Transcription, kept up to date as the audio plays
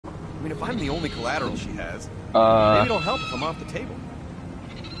mean, if I'm the only collateral she has, maybe it'll help if I'm off the table.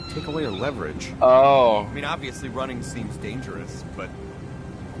 Take away her leverage. Oh. I mean, obviously running seems dangerous, but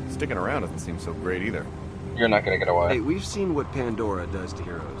sticking around doesn't seem so great either. You're not gonna get away. Hey, we've seen what Pandora does to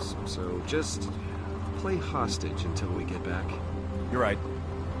heroes, so just play hostage until we get back. You're right.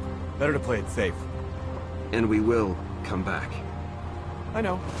 Better to play it safe. And we will come back. I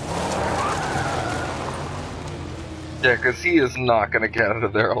know. Yeah, because he is not gonna get out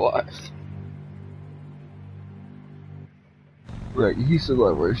of there alive. Right, he said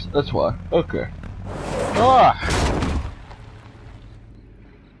leverage. That's why. Okay. Ah!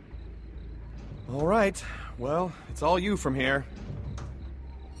 All right. Well, it's all you from here.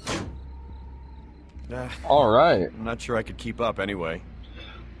 All right. I'm not sure I could keep up anyway.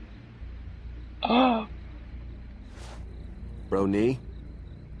 Bro, knee?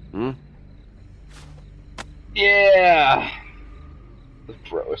 Hmm? Yeah. The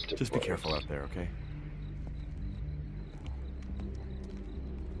bros to Just be careful out there, okay?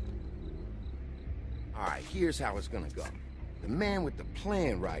 Alright, here's how it's gonna go. The man with the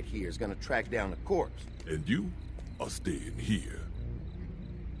plan right here is gonna track down the corpse. And you are staying here.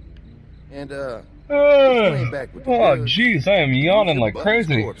 And, playing back with the oh, goods. jeez, I am yawning like Use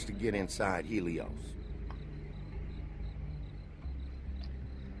crazy. corpse to get inside Helios.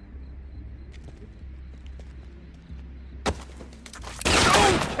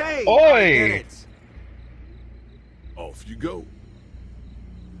 Okay! Oi! Off you go.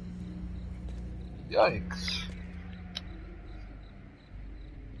 Yikes.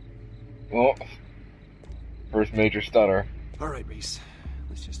 Well, first major stutter. All right, Reese.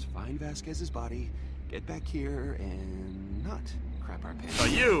 Let's just find Vasquez's body, get back here, and not crap our pants. Oh,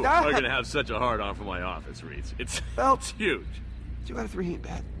 you are gonna have such a hard-on for my office, Reese. It's huge. 2 out of 3 ain't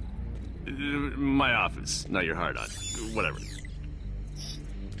bad. My office, not your hard-on. Whatever.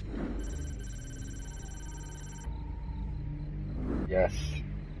 Yes.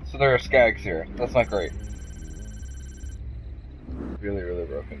 So there are skags here. That's not great. Really, really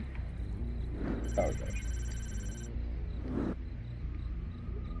broken. Power dash.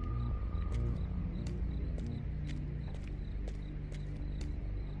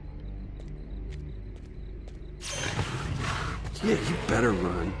 Yeah, you better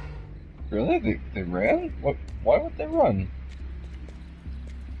run. Really? They ran? What? Why would they run?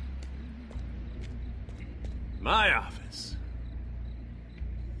 My office.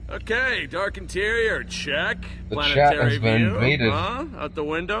 Okay, dark interior, check. The chat Planetary has been view, invaded. Out the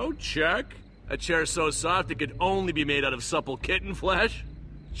window, check. A chair so soft it could only be made out of supple kitten flesh,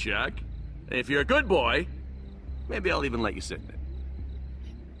 check. And if you're a good boy, maybe I'll even let you sit in it.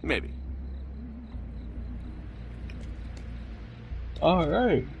 Maybe.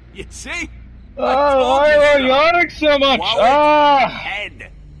 Alright. You see? Oh, why are you yawning so much? Wallet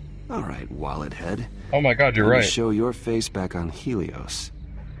head. All right, wallet head. Oh my god, you're Let me right. show your face back on Helios.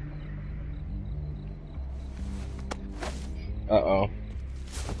 Uh-oh.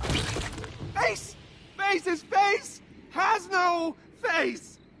 Face! His face has no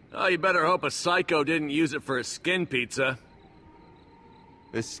face! Oh, you better hope a psycho didn't use it for a skin pizza.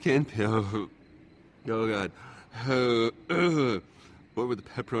 A skin pill. Oh god. What were the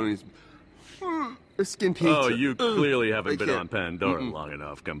pepperonis? A skin pizza. Oh, you clearly haven't been can't. on Pandora long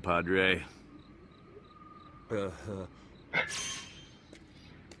enough, compadre.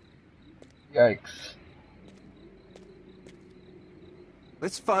 Yikes.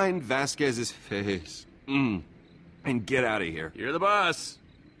 Let's find Vasquez's face. And get out of here. You're the boss.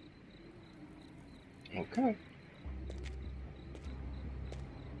 Okay.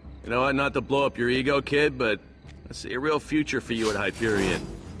 You know what, not to blow up your ego, kid, but I see a real future for you at Hyperion.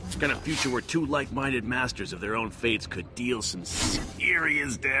 It's kind of future where 2 like-minded masters of their own fates could deal some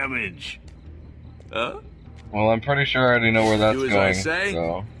serious damage. Huh? Well, I'm pretty sure I already know where that's Do as going. I say.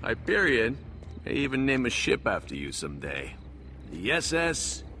 So. Hyperion may even name a ship after you someday. The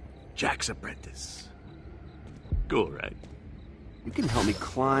SS Jack's Apprentice. Cool, right? You can help me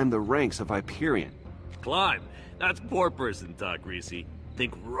climb the ranks of Hyperion. Climb. That's poor person talk, Reese.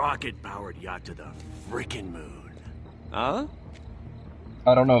 Think rocket-powered yacht to the frickin' moon. Huh?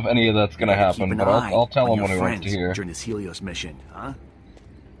 I don't know if any of that's gonna Keep happen, an but eye I'll tell on him your when he wants to friends hear. during this Helios mission, huh?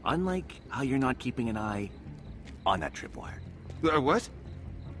 Unlike how you're not keeping an eye on that tripwire. What?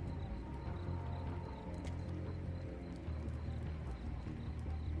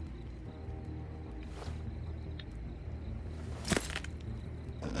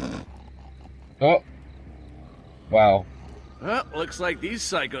 Oh. Wow. Well, looks like these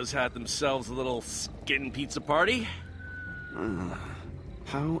psychos had themselves a little skin pizza party.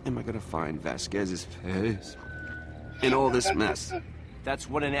 How am I gonna find Vasquez's face in all this mess? That's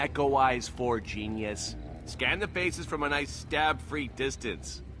what an echo eye is for, genius. Scan the faces from a nice stab-free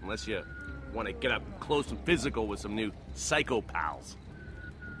distance. Unless you want to get up close and physical with some new psycho pals.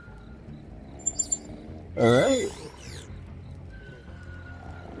 Alright.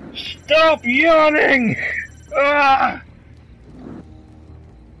 Stop yawning! Ah!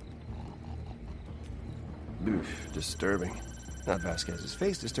 Oof, disturbing. Not Vasquez's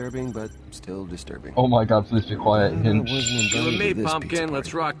face disturbing, but still disturbing. Oh my god, please be quiet. I wasn't You and invited me, to this Pumpkin. pizza Let's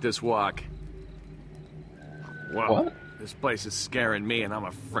party. rock this walk. Whoa. What? This place is scaring me, and I'm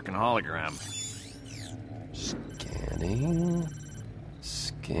a frickin' hologram. Scanning.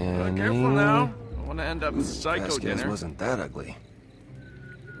 Scanning. Careful now. I want to end up psycho Vasquez dinner. wasn't that ugly.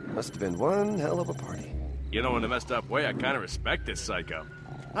 Must have been one hell of a party. You know, in a messed up way, I kind of respect this psycho.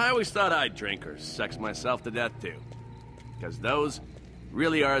 I always thought I'd drink or sex myself to death, too. Because those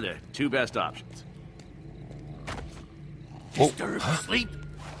really are the two best options. Disturbed sleep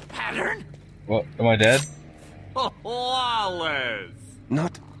pattern? What? Am I dead? Flawless!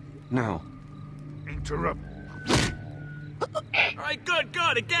 Not now. Interrupt. All right,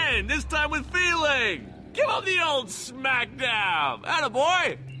 good, again, this time with feeling! Give him the old smackdown!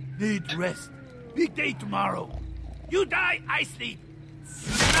 Attaboy! Need rest. Big day tomorrow. You die, I sleep.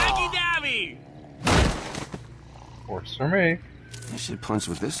 Smacky dabby! Works for me. I should punch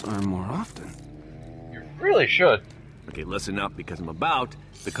with this arm more often. You really should. Okay, listen up, because I'm about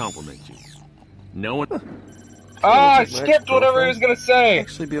to compliment you. No one... Ah, I my skipped whatever he was gonna say!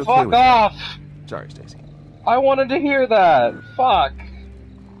 Actually be okay Fuck with that. off! Sorry, Stacy. I wanted to hear that! Fuck!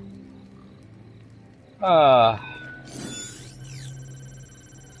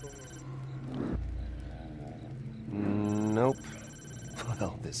 Nope.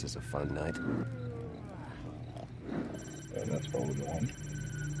 Well, this is a fun night. Yeah, that's probably the one.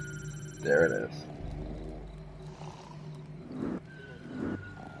 There it is.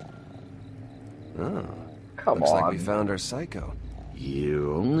 Oh. Come Looks on. like we found our psycho.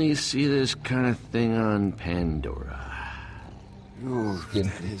 You only see this kind of thing on Pandora. Ooh, Skin.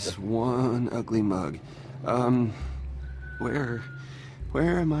 that is one ugly mug. Where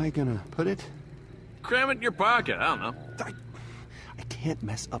am I gonna put it? Cram it in your pocket, I don't know. I can't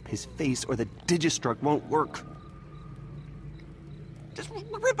mess up his face or the Digistruct won't work. Just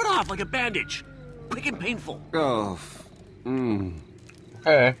rip it off like a bandage. Quick and painful. Oh,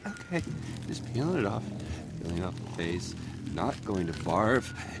 Hey. okay. Just peeling it off. Peeling off the face. Not going to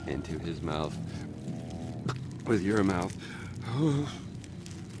barf into his mouth. With your mouth.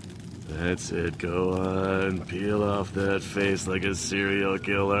 That's it, go on. Peel off that face like a serial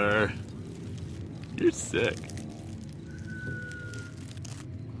killer. You're sick.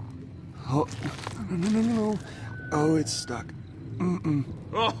 Oh, no. Oh, it's stuck.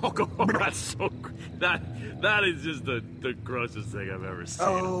 Oh, God, that's so... That is just the grossest thing I've ever seen.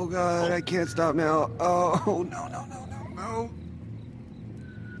 Oh, God, I can't stop now. Oh, no.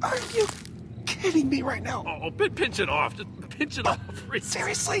 Are you kidding me right now? Oh, pinch it off. Just pinch it off.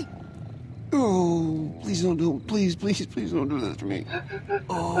 Seriously? Oh, please don't do it. Please don't do this to me.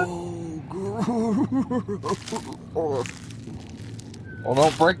 Oh, gross. Well,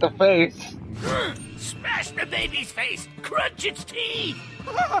 don't break the face. Smash the baby's face. Crunch its teeth.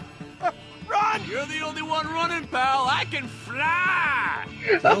 Run! You're the only one running, pal. I can fly!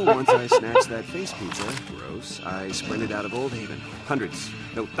 So once I snatched that face pizza, gross, I sprinted out of Old Haven. Hundreds,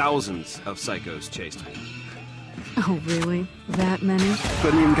 no, thousands of psychos chased me. Oh, really? That many?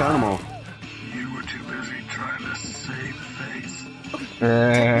 Couldn't even count them all. You were too busy trying to save face.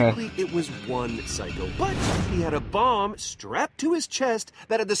 Technically, it was one psycho, but he had a bomb strapped to his chest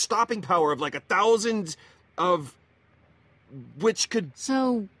that had the stopping power of like 1,000 of which could...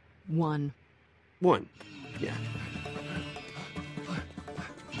 So, one. One. Yeah.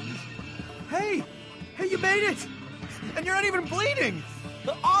 Hey, you made it! And you're not even bleeding!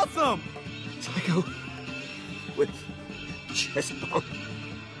 Awesome! Psycho with chest bomb.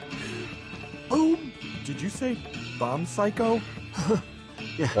 Boom! Did you say bomb psycho?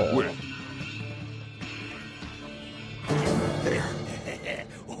 Yeah. Where? There.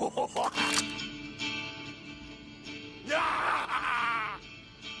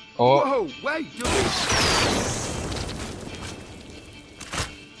 Oh. Whoa, wait, dude.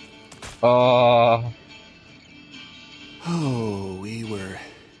 Oh, we were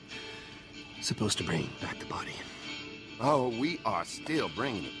supposed to bring back the body. Oh, we are still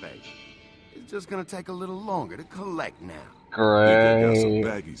bringing it back. It's just gonna take a little longer to collect now. Got some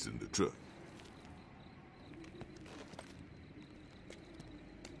Great. baggies in the truck.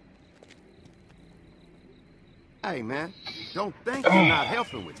 Hey, man, don't think you're not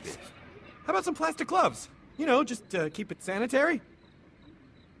helping with this. How about some plastic gloves? You know, just to keep it sanitary?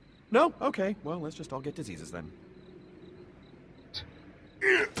 No? Okay, well, let's just all get diseases then.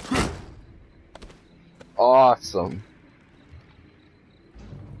 Awesome.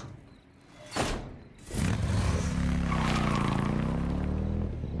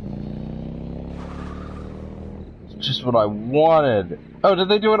 It's just what I wanted. Oh, did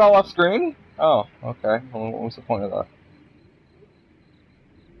they do it all off screen? Oh, okay. Well, what was the point of that?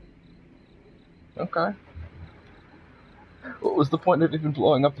 Okay. What was the point of even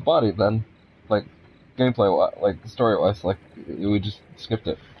blowing up the body then? Like, gameplay, like, story-wise, like, we just skipped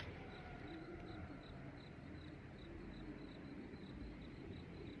it.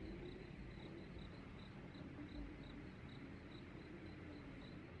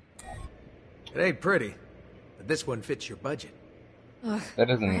 It ain't pretty, but this one fits your budget. Ugh, That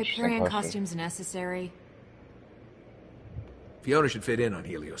is an are interesting Hyperion question. costumes necessary? Fiona should fit in on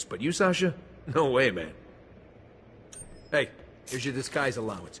Helios, but you, Sasha? No way, man. Hey, here's your disguise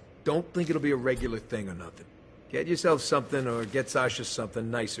allowance. Don't think it'll be a regular thing or nothing. Get yourself something or get Sasha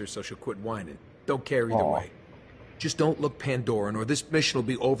something nicer so she'll quit whining. Don't care either Aw. way. Just don't look Pandoran or this mission will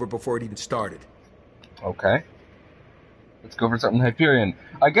be over before it even started. Okay. Let's go for something Hyperion.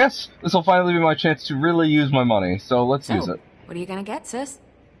 I guess this will finally be my chance to really use my money, so let's use it. What are you gonna get, sis?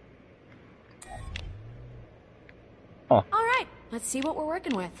 Huh. All right, let's see what we're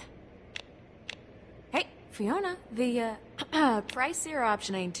working with. Hey, Fiona, the price zero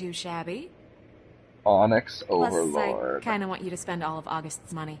option ain't too shabby. Onyx Plus, I Overlord. kind of want you to spend all of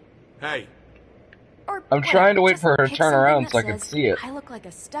August's money. Hey, Or I'm trying to wait just for her to pick turn something around that so I can says, see it. I look like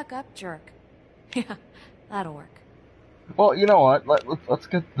a stuck-up jerk. Yeah, that'll work. Well, you know what? Let's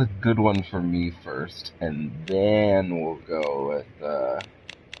get the good one for me first, and then we'll go with,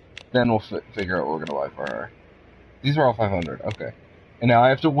 then we'll figure out what we're gonna buy for her. These are all 500, okay. And now I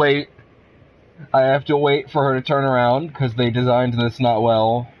have to wait. I have to wait for her to turn around, because they designed this not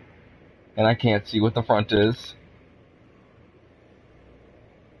well. And I can't see what the front is.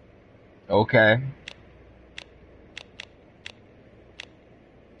 Okay.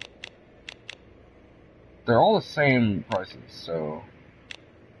 They're all the same prices, so...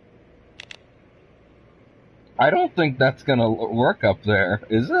 I don't think that's gonna work up there,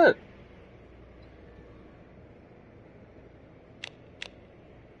 is it?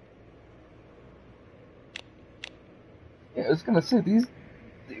 Yeah, I was gonna say,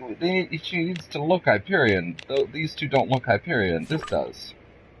 she needs to look Hyperion. These two don't look Hyperion. This does.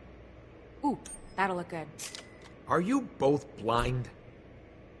 Ooh, that'll look good. are you both blind?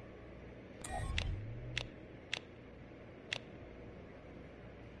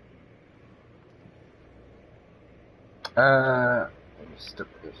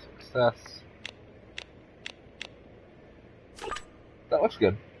 Certificate of success. That looks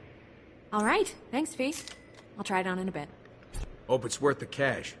good. All right, thanks, Fee. I'll try it on in a bit. Hope it's worth the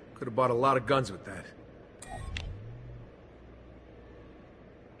cash. Could have bought a lot of guns with that.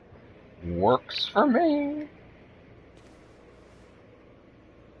 Works for me.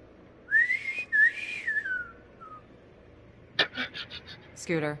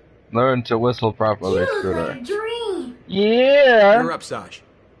 Scooter. Learn to whistle properly, Scooter. dream. Yeah! You're up, Saj.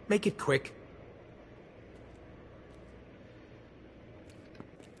 Make it quick.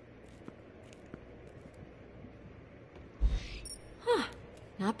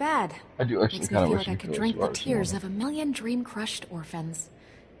 Not bad. I do actually Makes me kind of feel wish like I you could could drink the as tears well. of a million dream-crushed orphans.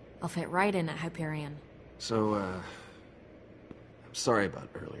 I'll fit right in at Hyperion. So, I'm sorry about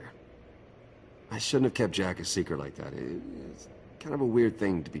earlier. I shouldn't have kept Jack a secret like that. It's kind of a weird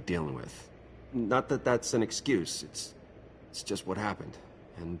thing to be dealing with. Not that that's an excuse. It's just what happened.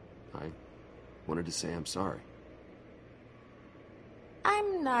 And I wanted to say I'm sorry.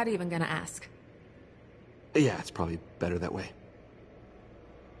 I'm not even gonna ask. Yeah, it's probably better that way.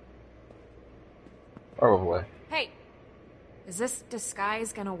 Probably. Hey, is this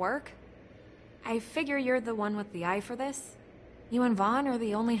disguise gonna work? I figure you're the one with the eye for this. You and Vaughn are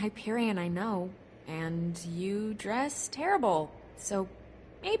the only Hyperion I know, and you dress terrible. So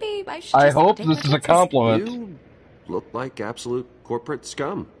maybe I should I just hope take this my is a chances. compliment. You look like absolute corporate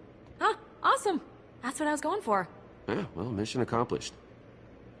scum. Huh, awesome. That's what I was going for. Yeah, well, mission accomplished.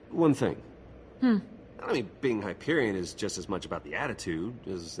 One thing. I mean, being Hyperion is just as much about the attitude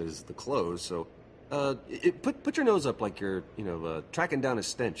as the clothes, so... put your nose up like you're, tracking down a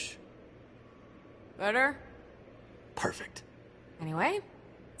stench. Better? Perfect. Anyway,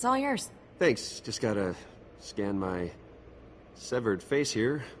 it's all yours. Thanks. Just gotta scan my severed face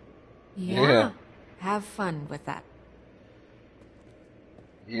here. Yeah. Have fun with that.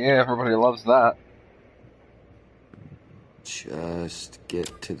 Yeah, everybody loves that. Just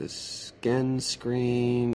get to the scan screen.